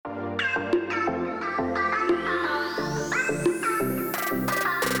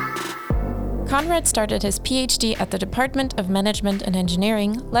Konrad started his PhD at the Department of Management and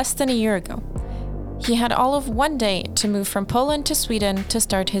Engineering less than a year ago. He had all of one day to move from Poland to Sweden to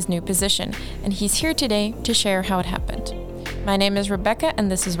start his new position, and he's here today to share how it happened. My name is Rebecca,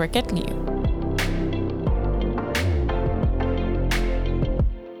 and this is Work at LiU.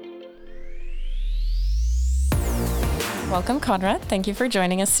 Welcome, Konrad. Thank you for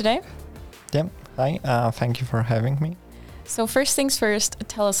joining us today. Yeah, hi. Thank you for having me. So first things first,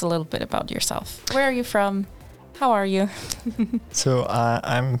 tell us a little bit about yourself. Where are you from? How are you? So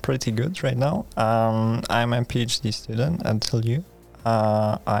I'm pretty good right now. I'm a PhD student at LiU.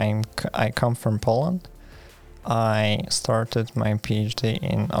 I come from Poland. I started my PhD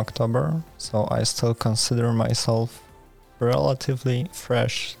in October, so I still consider myself relatively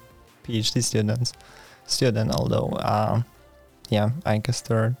fresh PhD student. Although, I guess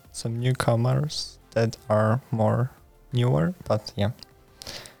there are some newcomers that are more newer, but yeah,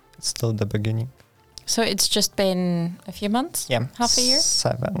 it's still the beginning. So it's just been a few months? Yeah. Half a year?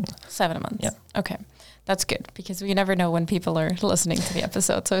 7 months. Yeah. Okay. That's good because we never know when people are listening to the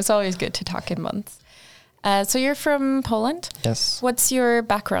episode. So it's always good to talk in months. So you're from Poland? Yes. What's your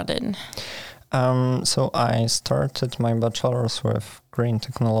background in? So I started my bachelor's with green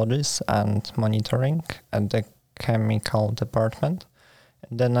technologies and monitoring at the chemical department.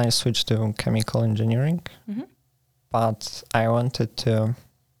 And then I switched to chemical engineering. Mm-hmm. But I wanted to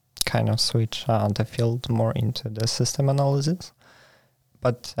kind of switch the field more into the system analysis.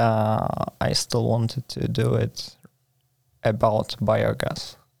 But I still wanted to do it about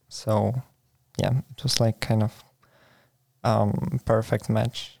biogas. So yeah, it was like kind of perfect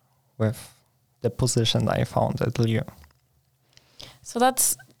match with the position I found at LiU. So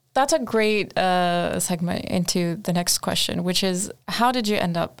that's a great segment into the next question, which is how did you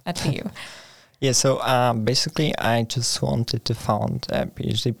end up at LiU? Yeah, so basically I just wanted to found a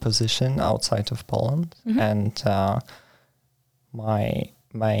PhD position outside of Poland. Mm-hmm. And my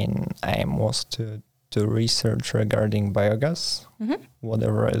main aim was to do research regarding biogas, mm-hmm.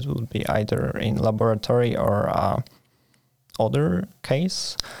 whatever it would be, either in laboratory or other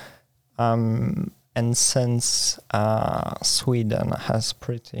case. And since Sweden has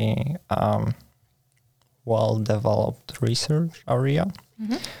pretty well-developed research area,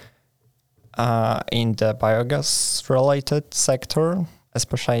 mm-hmm. In the biogas-related sector,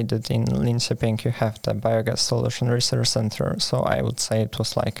 especially that in Linköping you have the Biogas Solution Research Center, so I would say it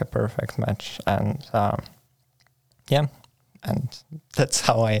was like a perfect match. And and that's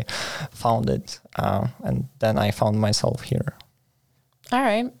how I found it. And then I found myself here. All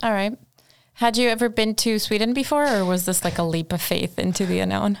right. Had you ever been to Sweden before, or was this like a leap of faith into the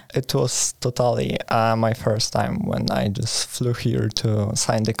unknown? It was totally my first time when I just flew here to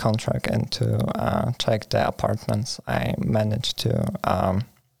sign the contract and to check the apartments. I managed to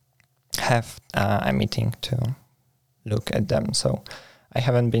have a meeting to look at them. So I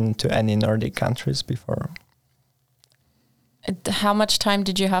haven't been to any Nordic countries before. How much time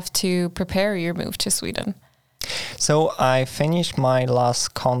did you have to prepare your move to Sweden? So I finished my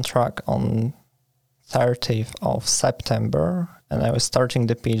last contract on 30th of September, and I was starting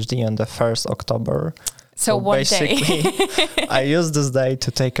the PhD on the 1st October. So one basically, day. I used this day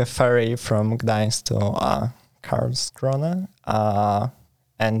to take a ferry from Gdańsk to Karlskrona.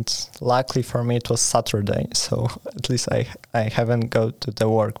 And luckily for me, it was Saturday, so at least I haven't go to the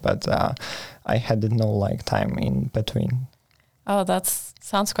work, but I had no time in between. Oh, that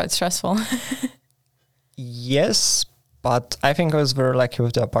sounds quite stressful. Yes, but I think I was very lucky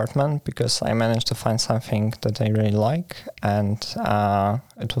with the apartment because I managed to find something that I really like, and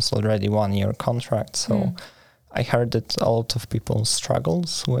it was already 1 year contract. So I heard that a lot of people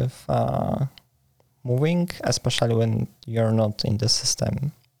struggles with moving, especially when you're not in the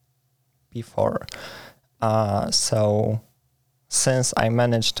system before. So since I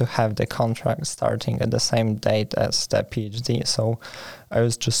managed to have the contract starting at the same date as the PhD, so I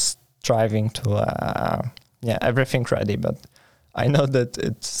was just driving to everything ready, but I know that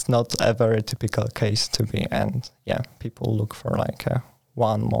it's not a very typical case to be, and people look for like a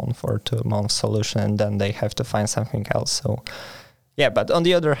 1 month or 2 month solution and then they have to find something else. So but on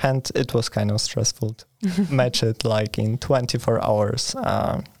the other hand, it was kind of stressful to match it like in 24 hours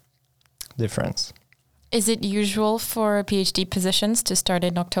difference. Is it usual for PhD positions to start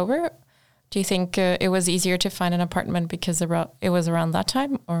in October? Do you think it was easier to find an apartment because it was around that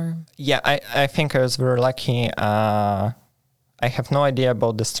time? Or I think I was very lucky. I have no idea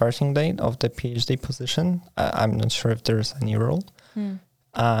about the starting date of the PhD position. I'm not sure if there's any rule.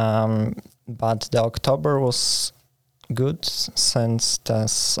 But the October was good since the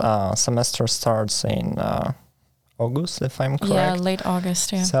semester starts in August, if I'm correct. Yeah, late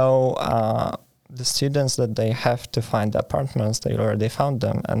August, yeah. So the students that they have to find apartments, they already found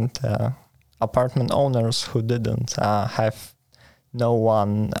them, and apartment owners who didn't have no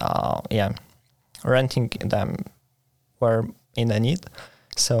one renting them were in a need.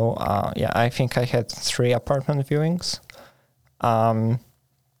 So I think I had 3 apartment viewings.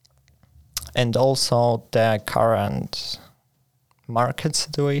 And also the current market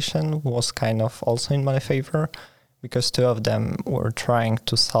situation was kind of also in my favor, because 2 of them were trying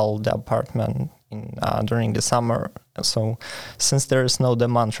to sell the apartment during the summer. So since there is no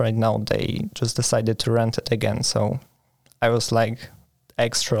demand right now, they just decided to rent it again. So I was like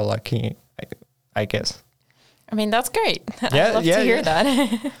extra lucky, I guess. I mean, that's great. Yeah, I'd love to hear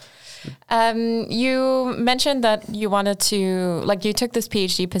that. You mentioned that you wanted to, like, you took this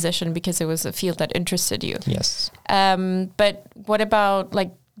PhD position because it was a field that interested you. Yes. But what about,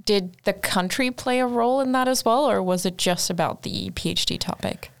 like, did the country play a role in that as well, or was it just about the PhD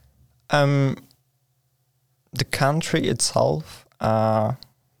topic? The country itself, well,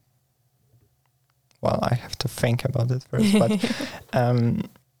 I have to think about it first, but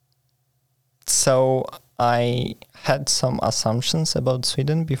so I had some assumptions about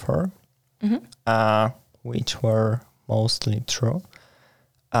Sweden before, which were mostly true.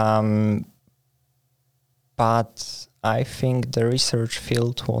 But I think the research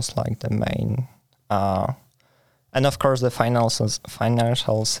field was like the main, and of course the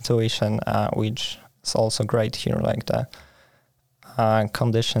financial situation, which is also great here. Like the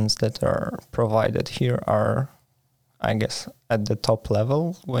conditions that are provided here are, I guess, at the top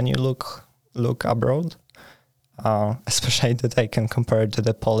level when you look abroad. Especially that I can compare it to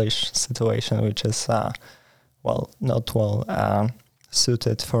the Polish situation, which is not well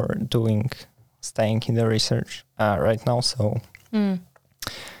suited for staying in the research right now. So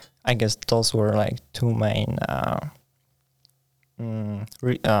I guess those were like 2 main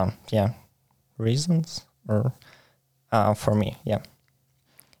reasons or for me. Yeah.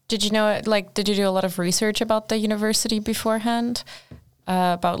 Did you know, like, did you do a lot of research about the university beforehand,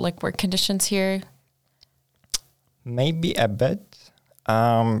 about like work conditions here? Maybe a bit,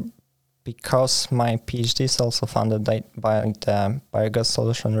 because my PhD is also funded by the Biogas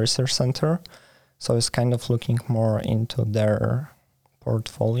Solution Research Center. So it's kind of looking more into their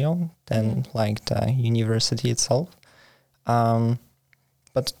portfolio than like the university itself.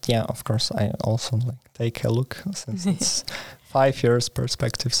 But yeah, of course, I also like take a look since it's 5 years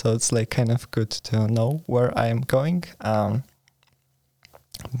perspective. So it's like kind of good to know where I am going.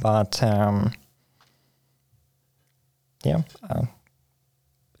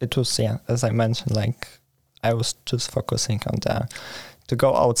 It was, as I mentioned, like I was just focusing on to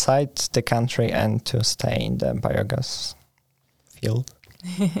go outside the country and to stay in the biogas field.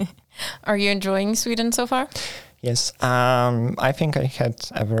 Are you enjoying Sweden so far? Yes, I think I had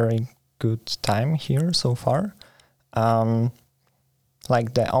a very good time here so far.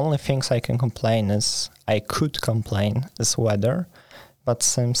 Like the only things I could complain is weather, but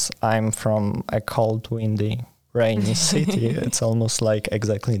since I'm from a cold, windy, rainy city, it's almost like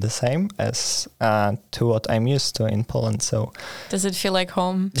exactly the same as to what I'm used to in Poland. So does it feel like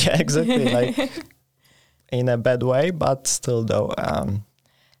home? Yeah, exactly. Like in a bad way, but still though,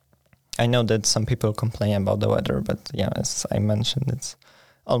 I know that some people complain about the weather, but yeah, as I mentioned, it's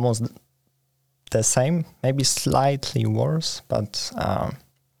almost the same, maybe slightly worse, but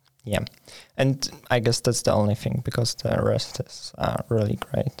yeah. And I guess that's the only thing, because the rest is really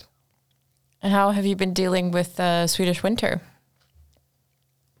great. And how have you been dealing with the Swedish winter?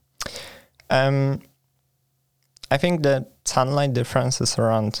 I think the sunlight difference is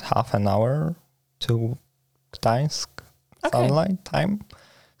around half an hour to Gdańsk sunlight time.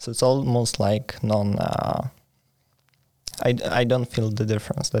 So it's almost like I don't feel the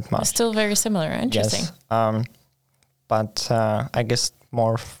difference that much. It's still very similar. Interesting. Yes. But I guess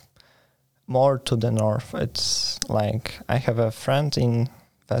more to the north. It's like I have a friend in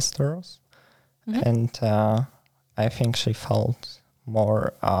Västerås. And I think she felt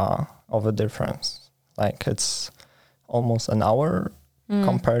more of a difference. Like it's almost an hour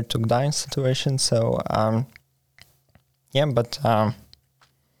compared to Gdańsk situation. So but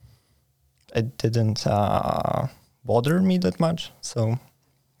it didn't bother me that much. So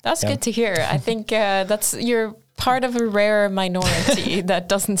that's good to hear. I think you're part of a rare minority that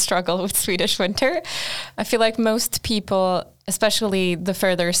doesn't struggle with Swedish winter. I feel like most people, especially the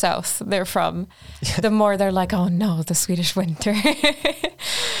further south they're from, the more they're like, oh no, the Swedish winter.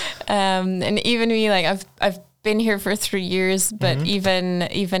 And even me, like I've been here for 3 years, but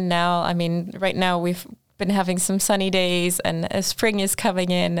even now, I mean, right now we've been having some sunny days, and spring is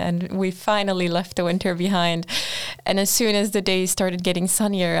coming in, and we finally left the winter behind. And as soon as the days started getting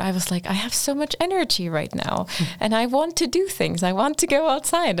sunnier, I was like, I have so much energy right now, and I want to do things. I want to go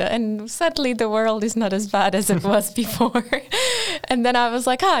outside. And suddenly the world is not as bad as it was before. And then I was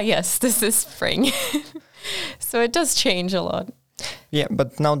like, yes, this is spring. So it does change a lot. Yeah,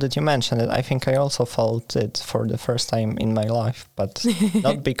 but now that you mention it, I think I also felt it for the first time in my life, but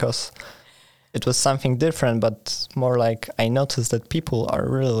not because it was something different, but more like I noticed that people are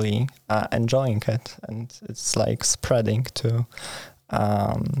really enjoying it, and it's like spreading to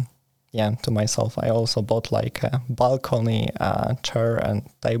myself. I also bought like a balcony chair and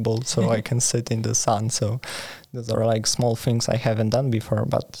table so I can sit in the sun. So those are like small things I haven't done before,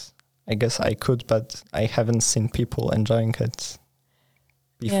 but I guess I could, but I haven't seen people enjoying it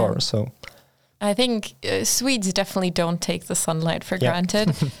before. So I think Swedes definitely don't take the sunlight for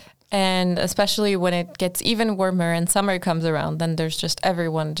granted. And especially when it gets even warmer and summer comes around, then there's just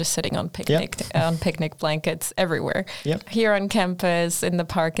everyone just sitting on picnic blankets everywhere. Yep. Here on campus, in the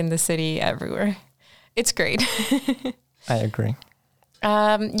park, in the city, everywhere. It's great. I agree.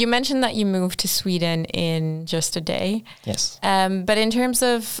 You mentioned that you moved to Sweden in just a day. Yes. But in terms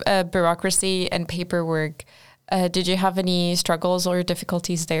of bureaucracy and paperwork, did you have any struggles or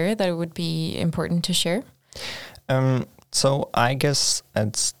difficulties there that would be important to share? So I guess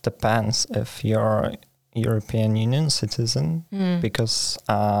it depends if you're European Union citizen, because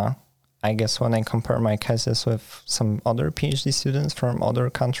I guess when I compare my cases with some other PhD students from other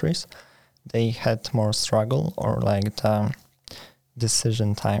countries, they had more struggle, or like the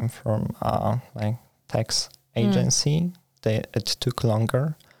decision time from like tax agency, it took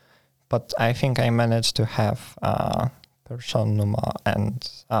longer. But I think I managed to have personnummer and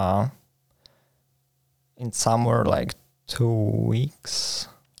in somewhere like 2 weeks.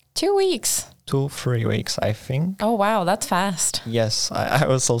 2 weeks? 2-3 weeks, I think. Oh, wow, that's fast. Yes, I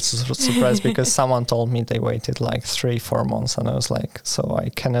was also surprised because someone told me they waited like 3-4 months, and I was like, so I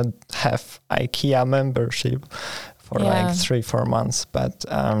cannot have IKEA membership for like 3-4 months, but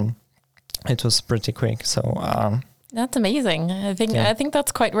it was pretty quick. So that's amazing. I think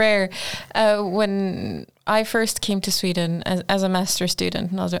that's quite rare. When I first came to Sweden as a master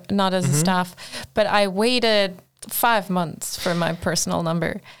student, not as a staff, but I waited 5 months for my personal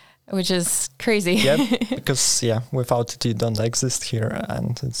number, which is crazy. Yeah, because without it you don't exist here,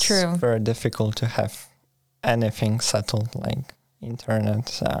 and it's very difficult to have anything settled like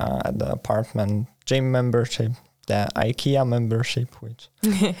internet, at the apartment, gym membership, the IKEA membership, which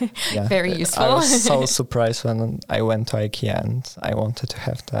very useful. I was so surprised when I went to IKEA and I wanted to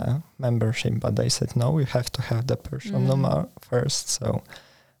have the membership, but they said no, you have to have the person number first. So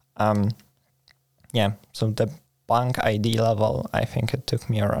so the bank ID level, I think it took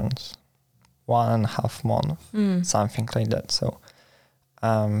me around 1.5 months, something like that. So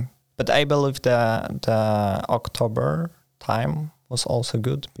but I believe the October time was also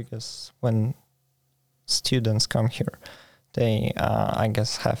good, because when students come here, they I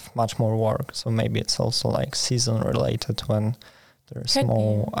guess have much more work, so maybe it's also like season related when there's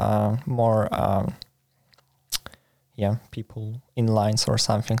more people in lines or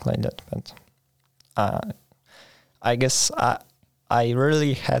something like that. But I guess I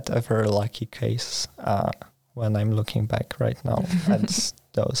really had a very lucky case when I'm looking back right now at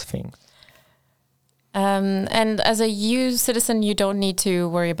those things. And as a EU citizen, you don't need to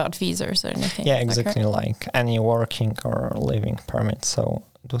worry about visas or anything. Yeah, exactly, like any working or living permit. So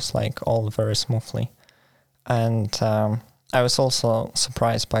it was like all very smoothly. And I was also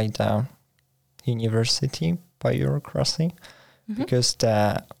surprised by the university bureaucracy, because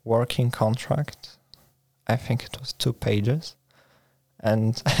the working contract, I think it was 2 pages.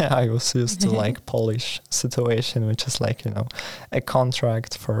 And I was used to like Polish situation, which is like, a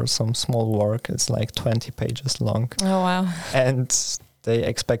contract for some small work. It's like 20 pages long. Oh, wow. And they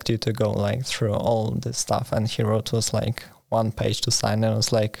expect you to go like through all this stuff. And he wrote was like 1 page to sign. And I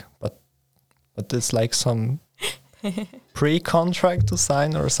was like, but it's like some pre-contract to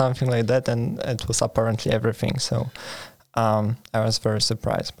sign or something like that. And it was apparently everything. So I was very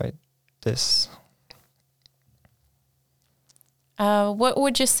surprised by this. What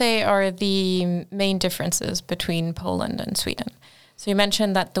would you say are the main differences between Poland and Sweden? So you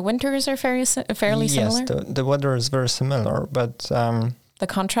mentioned that the winters are fairly similar? Yes, the weather is very similar, but... the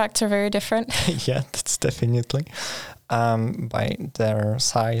contracts are very different? Yeah, that's definitely by their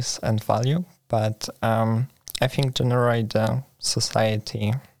size and value. But I think generally the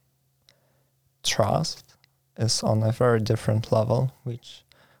society trust is on a very different level,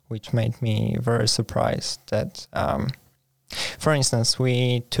 which made me very surprised that... For instance,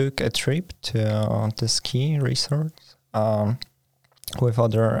 we took a trip to the ski resort with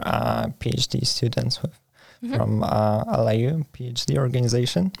other PhD students from LiU PhD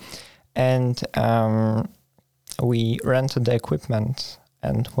organization, and we rented the equipment.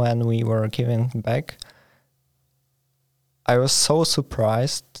 And when we were giving back, I was so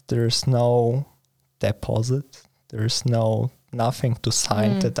surprised. There's no deposit. There's nothing to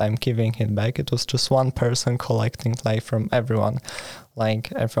sign that I'm giving it back. It was just one person collecting from everyone.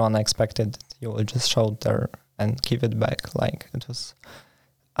 Like everyone expected you will just show there and give it back. Like it was,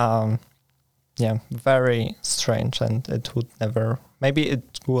 very strange, and it would never. Maybe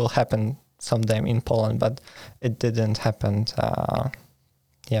it will happen someday in Poland, but it didn't happen.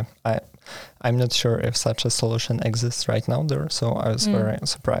 I'm not sure if such a solution exists right now there. So I was very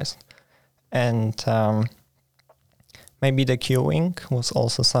surprised, and. Maybe the queuing was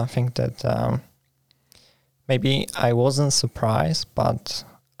also something that maybe I wasn't surprised, but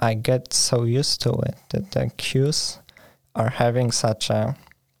I get so used to it that the queues are having such a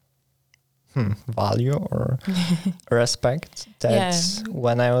value or respect that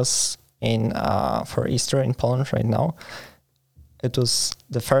when I was for Easter in Poland right now, it was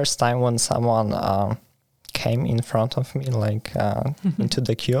the first time when someone came in front of me, into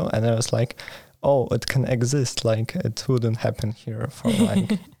the queue, and I was like, oh, it can exist. Like it wouldn't happen here for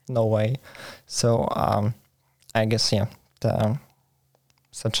no way. So I guess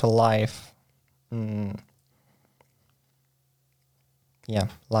such a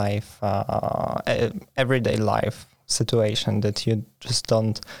everyday life situation that you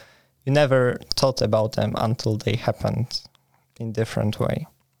never thought about them until they happened in different way.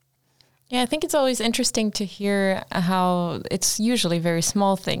 Yeah, I think it's always interesting to hear how it's usually very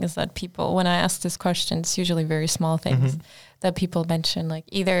small things that people, when I ask this question, it's usually very small things that people mention, like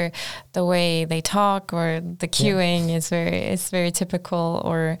either the way they talk or the queuing is very typical,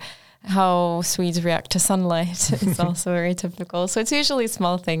 or how Swedes react to sunlight is also very typical. So it's usually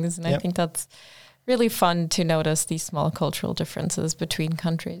small things, and I think that's really fun to notice these small cultural differences between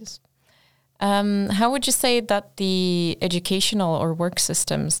countries. How would you say that the educational or work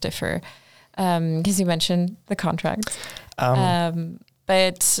systems differ? Because you mentioned the contracts,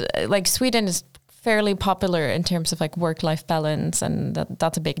 but like Sweden is fairly popular in terms of like work-life balance, and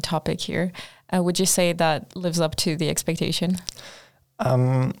that's a big topic here. Would you say that lives up to the expectation?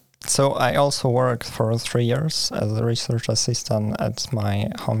 So I also worked for 3 years as a research assistant at my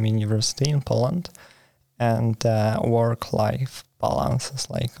home university in Poland, and work-life balance is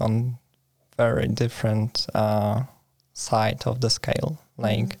like on very different side of the scale.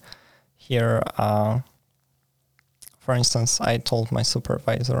 Like here, for instance, I told my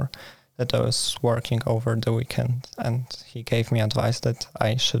supervisor that I was working over the weekend, and he gave me advice that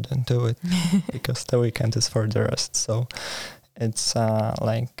I shouldn't do it because the weekend is for the rest. So it's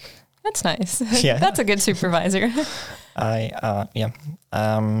that's nice. Yeah, that's a good supervisor.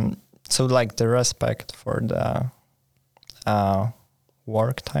 So like the respect for the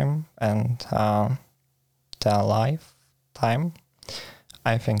work time and the life time,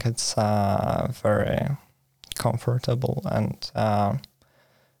 I think it's very comfortable, and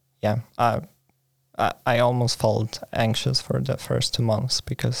I almost felt anxious for the first 2 months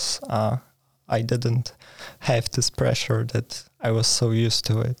because I didn't have this pressure that I was so used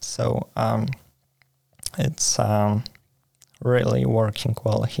to it. So it's really working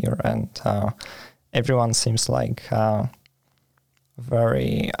well here, and everyone seems like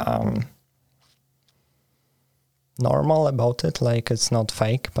very normal about it. Like it's not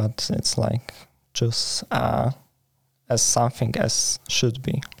fake, but it's like just as something as should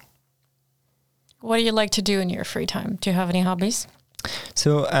be. What do you like to do in your free time? Do you have any hobbies?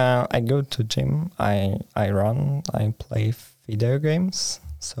 So I go to gym, I run, I play video games.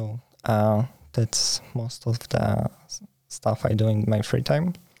 So that's most of the stuff I do in my free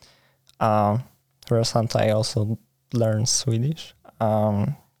time. Recently, I also learned Swedish.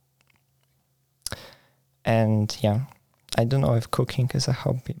 And I don't know if cooking is a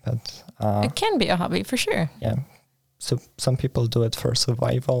hobby, but it can be a hobby for sure. Yeah. So some people do it for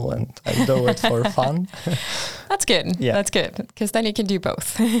survival, and I do it for fun. That's good. Yeah. That's good, because then you can do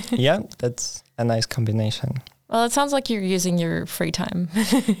both. Yeah, that's a nice combination. Well, it sounds like you're using your free time.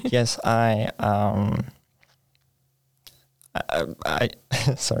 Yes, I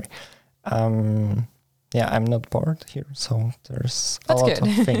sorry. I'm not bored here, so there's That's a lot good.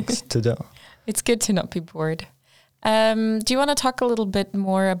 of things to do. It's good to not be bored. Do you want to talk a little bit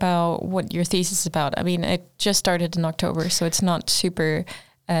more about what your thesis is about? I mean, it just started in October, so it's not super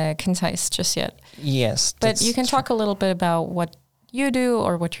concise just yet. Yes. But you can talk a little bit about what you do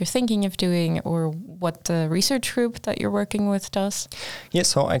or what you're thinking of doing or what the research group that you're working with does? Yeah,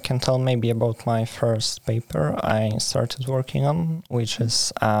 so I can tell maybe about my first paper I started working on, which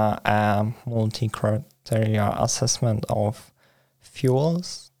is a multi-criteria assessment of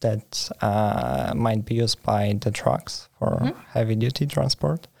fuels that might be used by the trucks for heavy-duty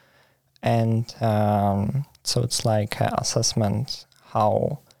transport. And so it's like an assessment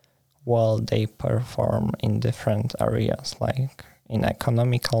how well they perform in different areas, like in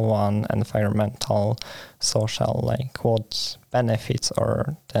economical one, environmental, social, like what benefits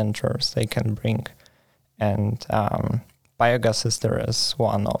or dangers they can bring. And biogas is there as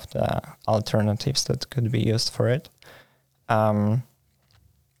one of the alternatives that could be used for it.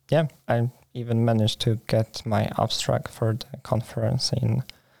 Yeah, I even managed to get my abstract for the conference in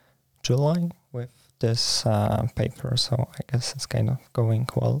July with this paper, so I guess it's kind of going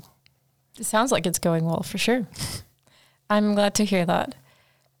well. It sounds like it's going well, for sure. I'm glad to hear that.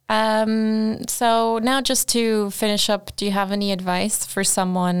 So now just to finish up, do you have any advice for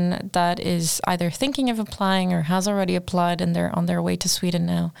someone that is either thinking of applying or has already applied and they're on their way to Sweden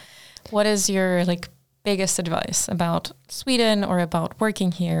now? What is your biggest advice about Sweden or about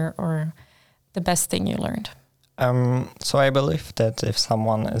working here or the best thing you learned? So I believe that if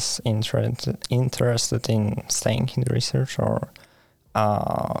someone is interested in staying in research or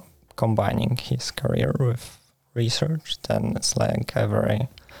combining his career with research, then it's like I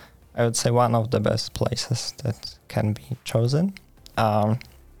would say one of the best places that can be chosen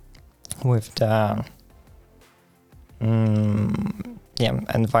with the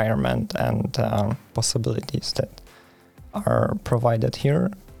environment and possibilities that are provided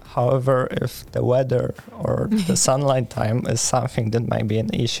here. However, if the weather or the sunlight time is something that might be an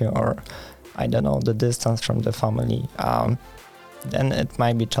issue, or I don't know, the distance from the family, then it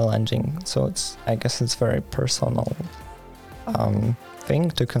might be challenging. So I guess it's very personal thing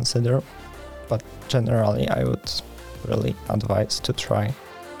to consider, but generally I would really advise to try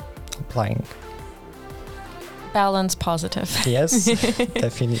applying. Balance positive. Yes,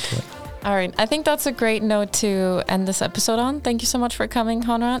 definitely. All right. I think that's a great note to end this episode on. Thank you so much for coming,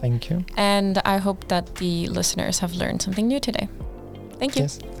 Konrad. Thank you. And I hope that the listeners have learned something new today. Thank you.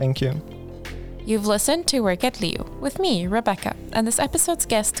 Yes, thank you. You've listened to Work at LiU with me, Rebecca, and this episode's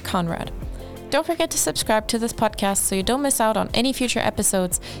guest, Konrad. Don't forget to subscribe to this podcast so you don't miss out on any future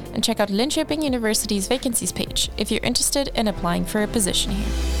episodes, and check out Linköping University's vacancies page if you're interested in applying for a position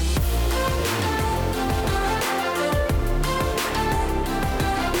here.